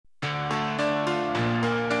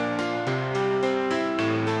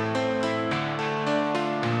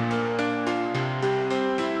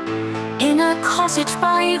cottage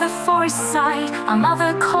by the forest side, a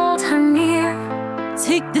mother called her near.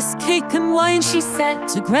 "Take this cake and wine," she said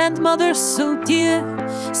to grandmother so dear.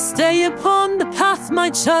 "Stay upon the path, my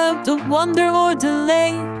child, don't wander or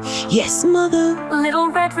delay." "Yes, mother," Little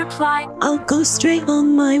Red replied, "I'll go straight on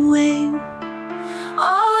my way."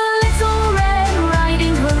 Oh, Little Red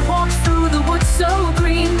Riding Hood walked through the woods so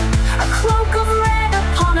green, a cloak of red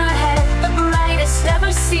upon her head, the brightest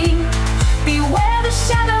ever seen. Beware the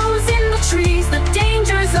shadows in the trees, the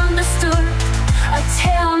dangers understood. A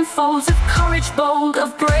tale unfolds of courage bold, of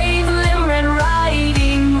brave Little Red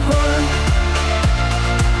Riding Hood.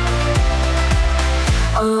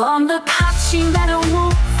 Along the path she met a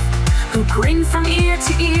wolf, who grinned from ear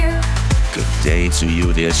to ear. "Good day to you,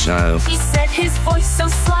 dear child," he said, his voice so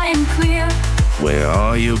sly and clear. "Where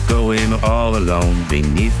are you going all alone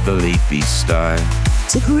beneath the leafy sky?"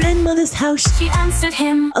 "To grandmother's house," she answered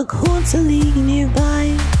him, "a quarter league nearby."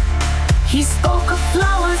 He spoke of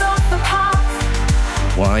flowers off the path,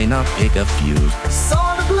 "Why not pick a few?" saw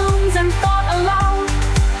the blooms and thought aloud,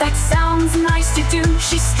 "That sounds nice to do."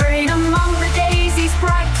 She strayed among the daisies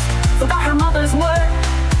bright, forgot her mother's word.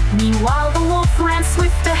 Meanwhile the wolf ran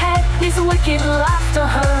swift ahead, his wicked laughter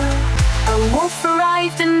heard. A wolf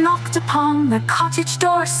arrived and knocked upon the cottage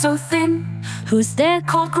door so thin. "Who's there?"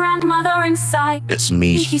 called grandmother inside. "It's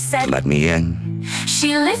me," he said. "Let me in." She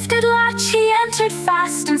lifted latch, he entered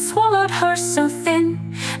fast and swallowed her so thin.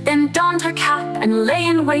 Then donned her cap and lay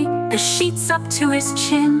in wait, the sheets up to his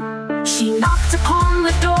chin. She knocked upon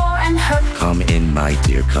the door and heard, "Come in, my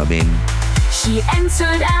dear, come in." She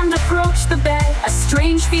entered and approached the bed, a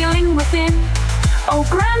strange feeling within. "Oh,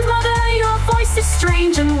 grandmother, your voice is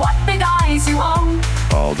strange, and what big eyes you own."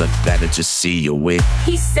 "All the better to see you with,"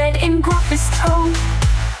 he said in gruffest tone.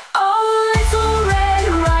 Oh, Little Red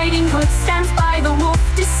Riding Hood stands by the wolf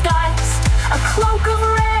disguised, a cloak of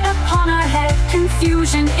red upon her head,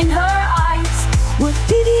 confusion in her eyes. "What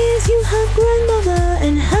pity is you have grandmother,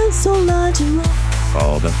 and hands so large and rough."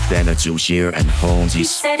 "All the better to hear and hold," he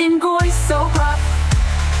said in voice so gruff.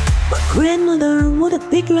 "But grandmother, what a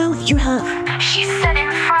big mouth you have," she said in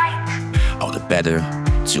fright. "All the better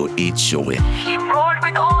to eat you with." He roared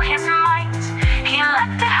with all his might. He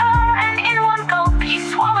leapt at her, and in one gulp he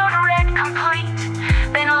swallowed red complete.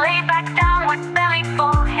 Then lay back down with belly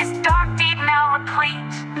full, his dark deed now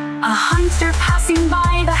replete. A hunter passing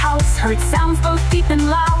by the house heard sounds both deep and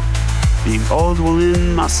loud. "The old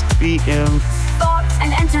woman must be ill," thought, and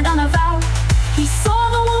entered unavowed. He saw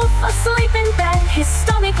the wolf asleep in bed, his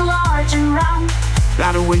stomach large and round.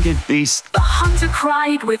 "That a wicked beast," the hunter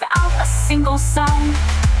cried without a single sound.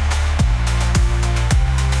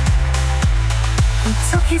 He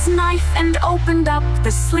took his knife and opened up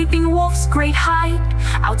the sleeping wolf's great hide.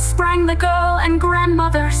 Out sprang the girl and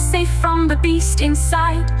grandmother, safe from the beast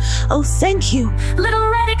inside. "Oh, thank you," Little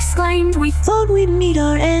Red exclaimed, "we "thought we'd meet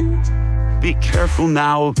our end." "Be careful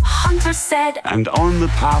now," hunter said, "and on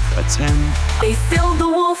the path attend." They filled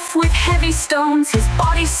the wolf with heavy stones, his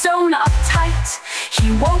body sewn up tight. He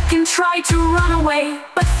woke and tried to run away,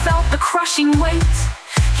 but felt the crushing weight.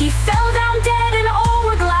 He fell down dead and all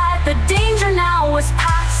were glad, the danger now was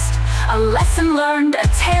past. A lesson learned, a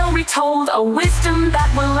tale retold, a wisdom that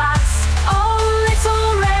will last. Oh, Little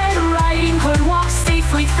Red Riding Hood walked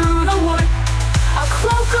safely through the wood, a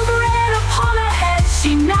cloak of red upon her head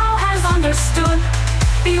she now has understood.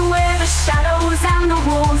 Beware the shadows and the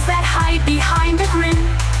wolves that hide behind a grin.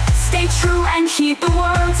 Stay true and heed the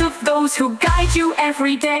words of those who guide you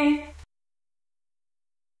every day.